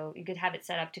thing, so you could have it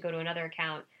set up to go to another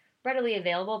account readily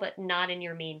available but not in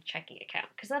your main checking account,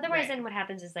 because otherwise then what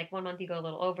happens is like 1 month you go a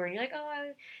little over and you're like, oh,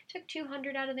 I took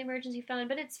 $200 out of the emergency fund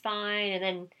but it's fine, and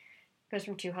then it goes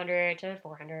from $200 to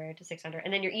 $400 to $600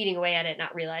 and then you're eating away at it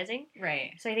not realizing.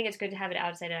 Right. So I think it's good to have it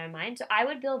outside out of mind. So I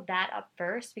would build that up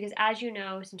first, because as you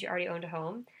know, since you already owned a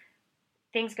home,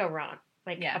 things go wrong.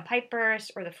 Like a pipe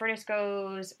burst or the furnace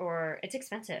goes, or it's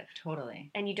expensive. Totally.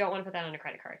 And you don't want to put that on a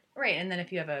credit card. Right. And then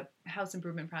if you have a house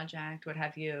improvement project, what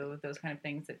have you, those kind of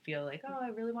things that feel like, oh, I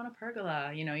really want a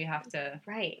pergola, you have to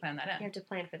plan that in. You have to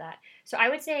plan for that. So I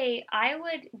would say I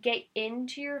would get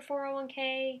into your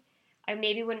 401k. I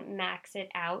maybe wouldn't max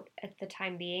it out at the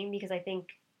time being, because I think,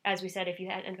 as we said, if you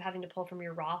end up having to pull from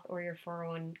your Roth or your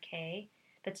 401k,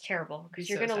 that's terrible, because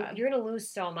you're gonna lose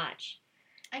so much.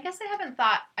 I guess I haven't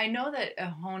thought, I know that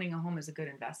owning a home is a good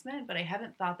investment, but I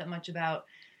haven't thought that much about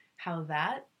how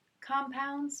that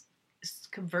compounds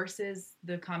versus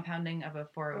the compounding of a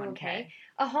 401k. Okay.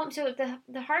 A home, so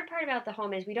the hard part about the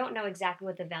home is we don't know exactly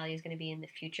what the value is going to be in the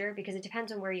future, because it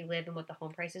depends on where you live and what the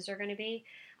home prices are going to be.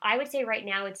 I would say right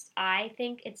now I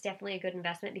think it's definitely a good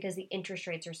investment because the interest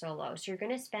rates are so low. So you're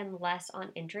going to spend less on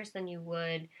interest than you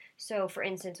would. So for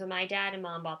instance, when my dad and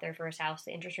mom bought their first house,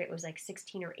 the interest rate was like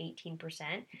 16 or 18%.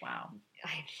 Wow.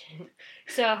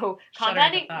 So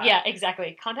compounding, yeah,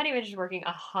 exactly. Compounding interest is working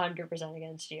 100%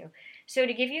 against you. So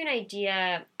to give you an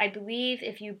idea, I believe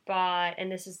if you bought,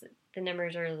 and the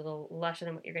numbers are a little lesser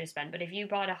than what you're going to spend, but if you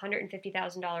bought a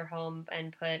 $150,000 home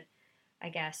and put, I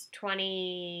guess,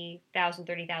 $20,000,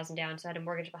 $30,000 down, so had a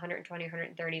mortgage of $120,000 or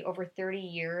 $130,000 over 30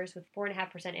 years with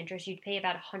 4.5% interest, you'd pay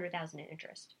about $100,000 in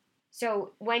interest.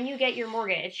 So when you get your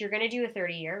mortgage, you're going to do a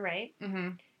 30-year, right? Mm-hmm.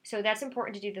 So that's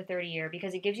important to do the 30-year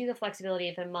because it gives you the flexibility.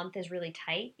 If a month is really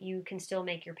tight, you can still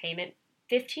make your payment.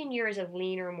 15 years of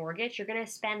leaner mortgage, you're going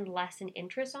to spend less in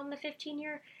interest on the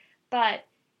 15-year,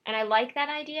 and I like that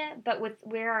idea, but with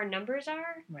where our numbers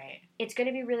are, right, it's going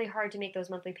to be really hard to make those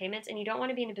monthly payments, and you don't want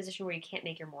to be in a position where you can't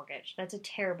make your mortgage. That's a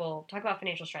terrible, talk about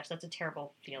financial stress, that's a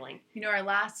terrible feeling. Our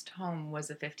last home was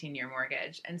a 15-year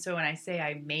mortgage, and so when I say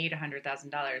I made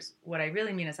 $100,000, what I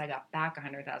really mean is I got back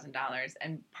 $100,000,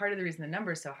 and part of the reason the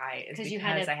number is so high is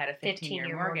because I had a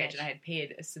 15-year mortgage, and I had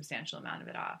paid a substantial amount of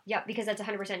it off. Yeah, because that's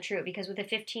 100% true, because with a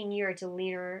 15-year, it's a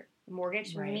leaner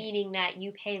mortgage, right, meaning that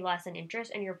you pay less in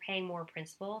interest and you're paying more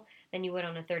principal than you would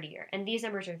on a 30-year. And these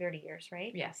numbers are 30 years,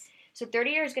 right? Yes. So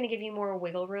 30-year is going to give you more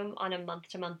wiggle room on a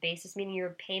month-to-month basis, meaning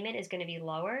your payment is going to be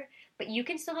lower, but you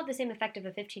can still have the same effect of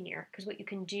a 15-year, because what you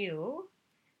can do,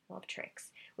 I love tricks,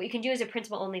 what you can do is a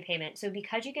principal-only payment. So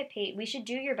because you get paid, we should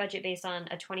do your budget based on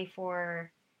a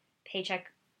 24 paycheck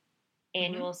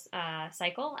annual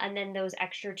cycle, and then those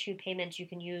extra 2 payments you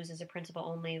can use as a principal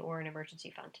only or an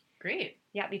emergency fund. Great.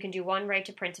 Yep, you can do one right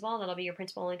to principal, and that'll be your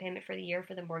principal only payment for the year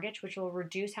for the mortgage, which will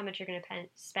reduce how much you're going to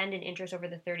spend in interest over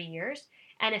the 30 years,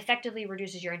 and effectively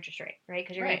reduces your interest rate, right?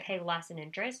 Because you're going to pay less in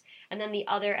interest, and then the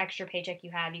other extra paycheck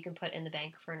you have, you can put in the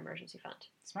bank for an emergency fund.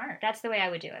 Smart. That's the way I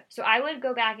would do it. So I would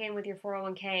go back in with your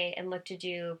 401k and look to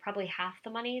do probably half the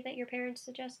money that your parents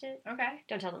suggested. Okay.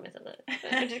 Don't tell them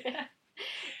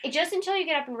it's just until you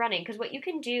get up and running, because what you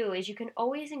can do is you can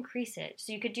always increase it.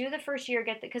 So you could do the first year,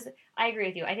 because I agree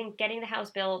with you. I think getting the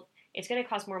house built, it's going to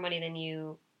cost more money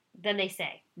than they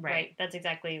say. Right? That's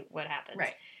exactly what happens.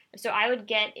 Right. So I would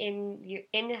get in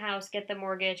the house, get the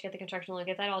mortgage, get the construction loan,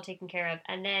 get that all taken care of,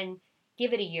 and then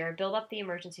give it a year, build up the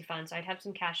emergency fund so I'd have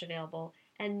some cash available,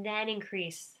 and then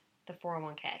increase the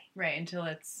 401k. Right, until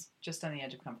it's just on the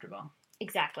edge of comfortable.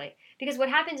 Exactly. Because what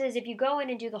happens is if you go in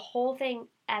and do the whole thing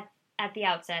at the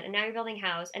outset, and now you're building a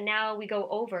house, and now we go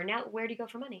over, now where do you go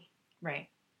for money? Right.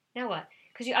 Now what?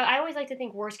 Because I always like to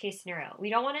think worst case scenario. We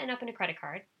don't want to end up in a credit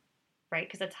card, right?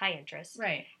 Because that's high interest.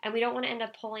 Right. And we don't want to end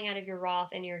up pulling out of your Roth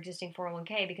and your existing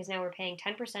 401k because now we're paying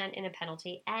 10% in a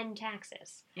penalty and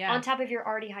taxes on top of your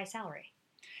already high salary.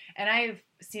 And I've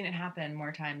seen it happen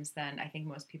more times than I think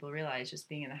most people realize, just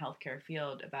being in the healthcare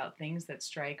field, about things that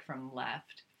strike from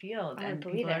left field. And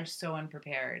people are so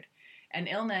unprepared. And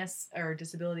illness or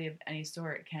disability of any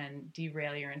sort can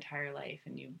derail your entire life.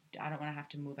 And I don't want to have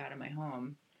to move out of my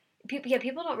home.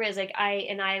 People don't realize, like,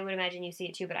 I would imagine you see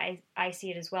it too, but I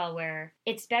see it as well, where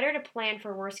it's better to plan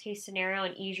for worst case scenario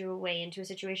and ease your way into a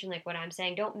situation like what I'm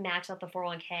saying. Don't max out the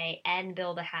 401k and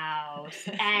build a house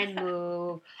and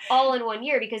move all in 1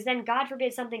 year, because then God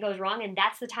forbid something goes wrong and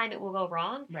that's the time it will go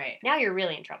wrong. Right. Now you're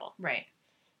really in trouble. Right.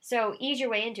 So ease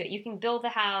your way into it. You can build the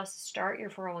house, start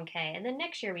your 401k, and then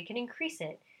next year we can increase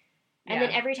it. And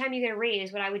then every time you get a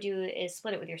raise, what I would do is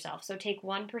split it with yourself. So take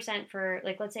 1% for,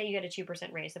 like, let's say you get a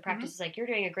 2% raise. The practice is like, you're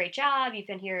doing a great job. You've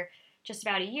been here just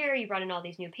about a year. You brought in all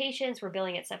these new patients. We're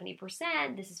billing at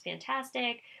 70%. This is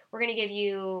fantastic. We're going to give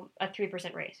you a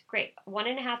 3% raise. Great.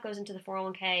 1.5 goes into the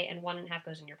 401k and 1.5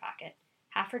 goes in your pocket.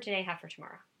 Half for today, half for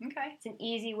tomorrow. Okay. It's an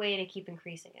easy way to keep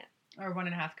increasing it. Or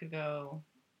 1.5 could go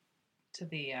to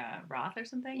the Roth or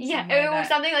something. Yeah,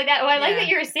 something like that. Oh, I like that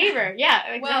you're a saver.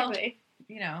 Yeah, exactly.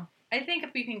 Well, I think if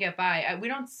we can get by, we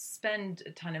don't spend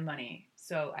a ton of money.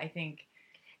 So I think...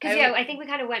 Because, I think we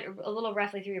kind of went a little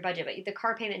roughly through your budget, but the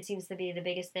car payment seems to be the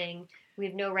biggest thing. We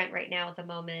have no rent right now at the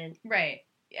moment. Right.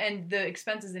 And the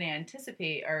expenses that I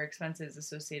anticipate are expenses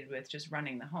associated with just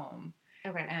running the home.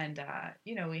 Okay. And,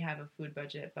 we have a food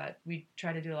budget, but we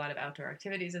try to do a lot of outdoor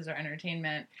activities as our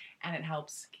entertainment, and it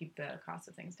helps keep the cost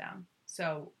of things down.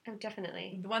 So... Oh,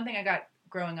 definitely. The one thing I got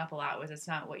growing up a lot was it's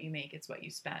not what you make, it's what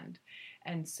you spend.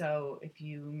 And so if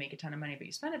you make a ton of money but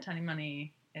you spend a ton of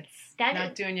money, it's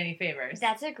not doing you any favors.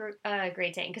 That's a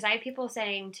great saying, because I have people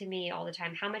saying to me all the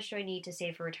time, how much do I need to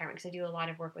save for retirement? Because I do a lot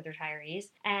of work with retirees,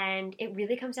 and it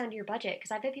really comes down to your budget.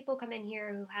 Because I've had people come in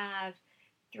here who have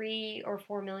 $3 or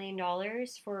 $4 million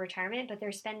for retirement, but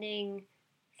they're spending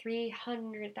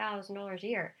 $300,000 a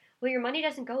year. Well, your money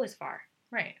doesn't go as far.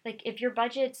 Right. Like, if your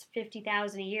budget's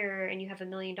 $50,000 a year and you have $1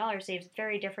 million saved, it's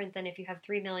very different than if you have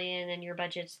 $3 million and your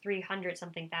budget's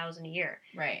 $300-something thousand a year.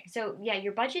 Right. So,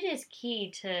 your budget is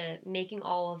key to making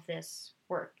all of this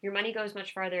work. Your money goes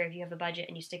much farther if you have a budget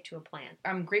and you stick to a plan.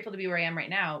 I'm grateful to be where I am right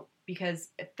now, because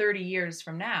 30 years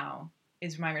from now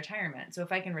is my retirement. So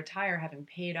if I can retire having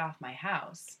paid off my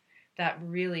house, that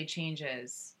really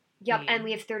changes... Yep, and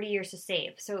we have 30 years to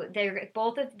save. So they're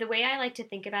both of the way I like to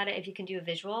think about it, if you can do a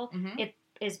visual, it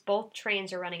is both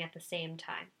trains are running at the same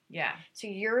time. Yeah. So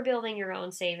you're building your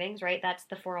own savings, right? That's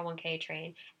the 401k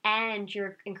train. And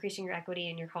you're increasing your equity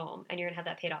in your home, and you're going to have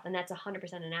that paid off. And that's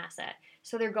 100% an asset.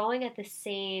 So they're going at the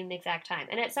same exact time.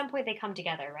 And at some point they come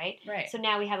together, right? Right. So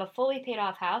now we have a fully paid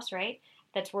off house, right?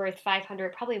 That's worth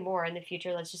 $500, probably more in the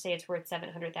future. Let's just say it's worth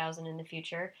 $700,000 in the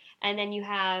future. And then you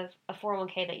have a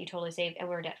 401k that you totally saved, and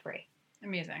we're debt free.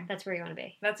 Amazing. That's where you want to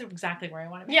be. That's exactly where I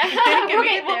want to be. Yeah. Can we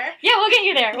get there? We'll get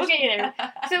you there. We'll get you there.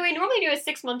 So we normally do a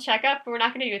 6-month checkup, but we're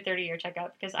not going to do a 30-year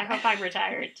checkup, because I hope I'm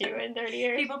retired too in 30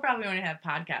 years. People probably want to have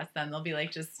podcasts then. They'll be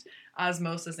like just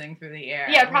osmosising through the air.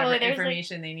 Yeah, probably. There's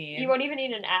information they need. You won't even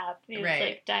need an app. You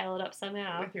right. just dial it up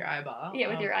somehow. With your eyeball. Yeah,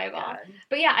 with your eyeball. God.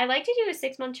 But I like to do a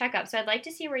 6-month checkup. So I'd like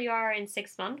to see where you are in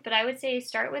 6 months, but I would say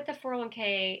start with the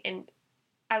 401k, and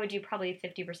I would do probably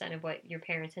 50% of what your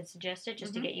parents had suggested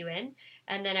just to get you in.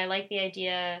 And then I like the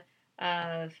idea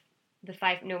of the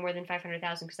no more than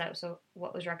 500,000, because that was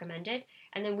what was recommended.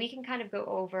 And then we can kind of go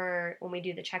over, when we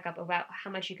do the checkup, about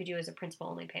how much you could do as a principal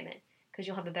only payment, because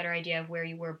you'll have a better idea of where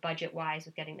you were budget wise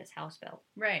with getting this house built.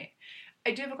 Right.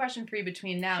 I do have a question for you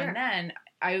between now and then.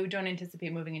 I don't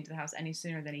anticipate moving into the house any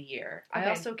sooner than a year. Okay. I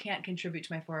also can't contribute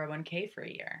to my 401k for a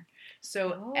year.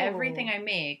 So everything I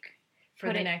make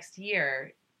for the next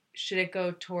year, should it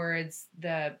go towards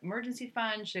the emergency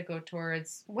fund? Should it go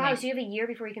towards... Wow, so you have a year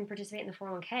before you can participate in the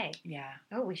 401k. Yeah.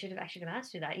 Oh, I should have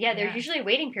asked you that. Yeah, there's usually a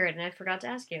waiting period, and I forgot to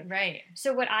ask you. Right.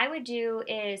 So what I would do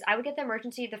is I would get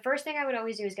the first thing I would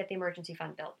always do is get the emergency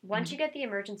fund built. Once you get the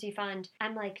emergency fund,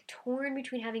 I'm like torn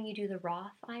between having you do the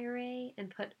Roth IRA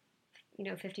and put,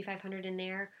 $5,500 in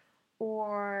there,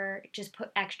 or just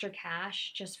put extra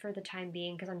cash just for the time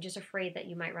being, because I'm just afraid that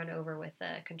you might run over with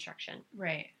the construction.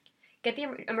 Right. Get the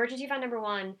emergency fund number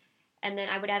one, and then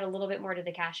I would add a little bit more to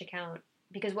the cash account,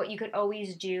 because what you could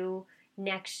always do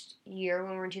next year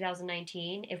when we're in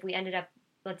 2019, if we ended up,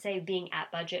 let's say, being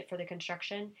at budget for the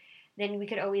construction, then we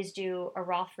could always do a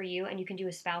Roth for you, and you can do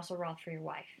a spousal Roth for your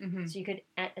wife. Mm-hmm. So you could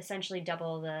essentially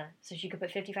double so she could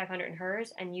put $5,500 in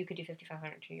hers, and you could do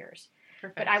 $5,500 to yours.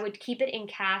 Perfect. But I would keep it in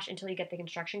cash until you get the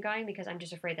construction going, because I'm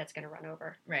just afraid that's going to run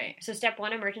over. Right. So step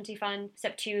 1, emergency fund.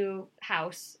 Step 2,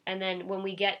 house. And then when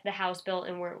we get the house built,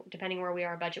 and we're depending where we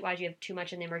are budget-wise, you have too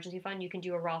much in the emergency fund, you can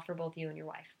do a Roth for both you and your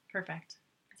wife. Perfect.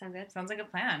 Sound good? Sounds like a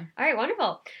plan. All right,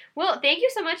 wonderful. Well, thank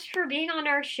you so much for being on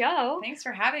our show. Thanks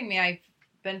for having me. I've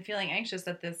been feeling anxious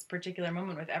at this particular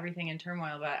moment with everything in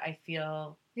turmoil, but I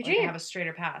feel like I have a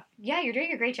straighter path. Yeah, you're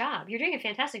doing a great job. You're doing a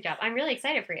fantastic job. I'm really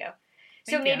excited for you.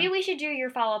 So Thank maybe you. we should do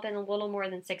your follow-up in a little more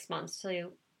than 6 months,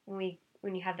 so when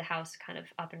you have the house kind of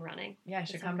up and running. Yeah, I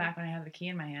should come back when I have the key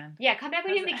in my hand. Yeah, come back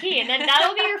when you have the key, and then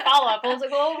that'll be your follow-up. We'll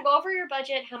go over your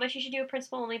budget, how much you should do a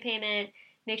principal-only payment,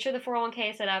 make sure the 401k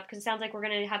is set up, because it sounds like we're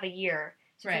going to have a year.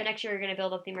 So for the next year, you're going to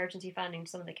build up the emergency fund and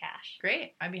some of the cash.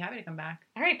 Great. I'd be happy to come back.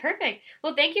 All right, perfect.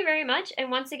 Well, thank you very much.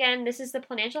 And once again, this is the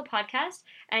Planancial Podcast,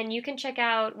 and you can check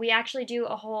out, we actually do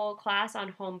a whole class on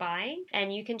home buying,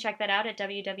 and you can check that out at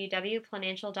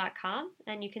www.planancial.com,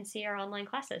 and you can see our online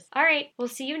classes. All right, we'll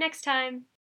see you next time.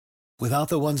 Without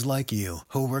the ones like you,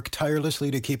 who work tirelessly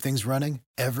to keep things running,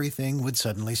 everything would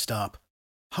suddenly stop.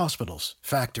 Hospitals,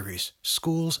 factories,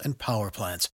 schools, and power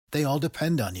plants, they all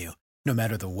depend on you. No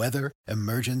matter the weather,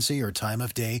 emergency, or time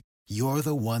of day, you're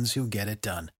the ones who get it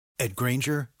done. At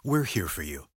Grainger, we're here for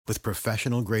you with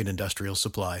professional-grade industrial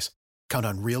supplies. Count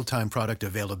on real-time product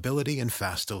availability and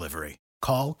fast delivery.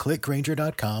 Call, click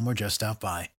Grainger.com, or just stop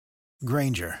by.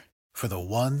 Grainger, for the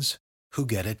ones who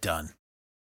get it done.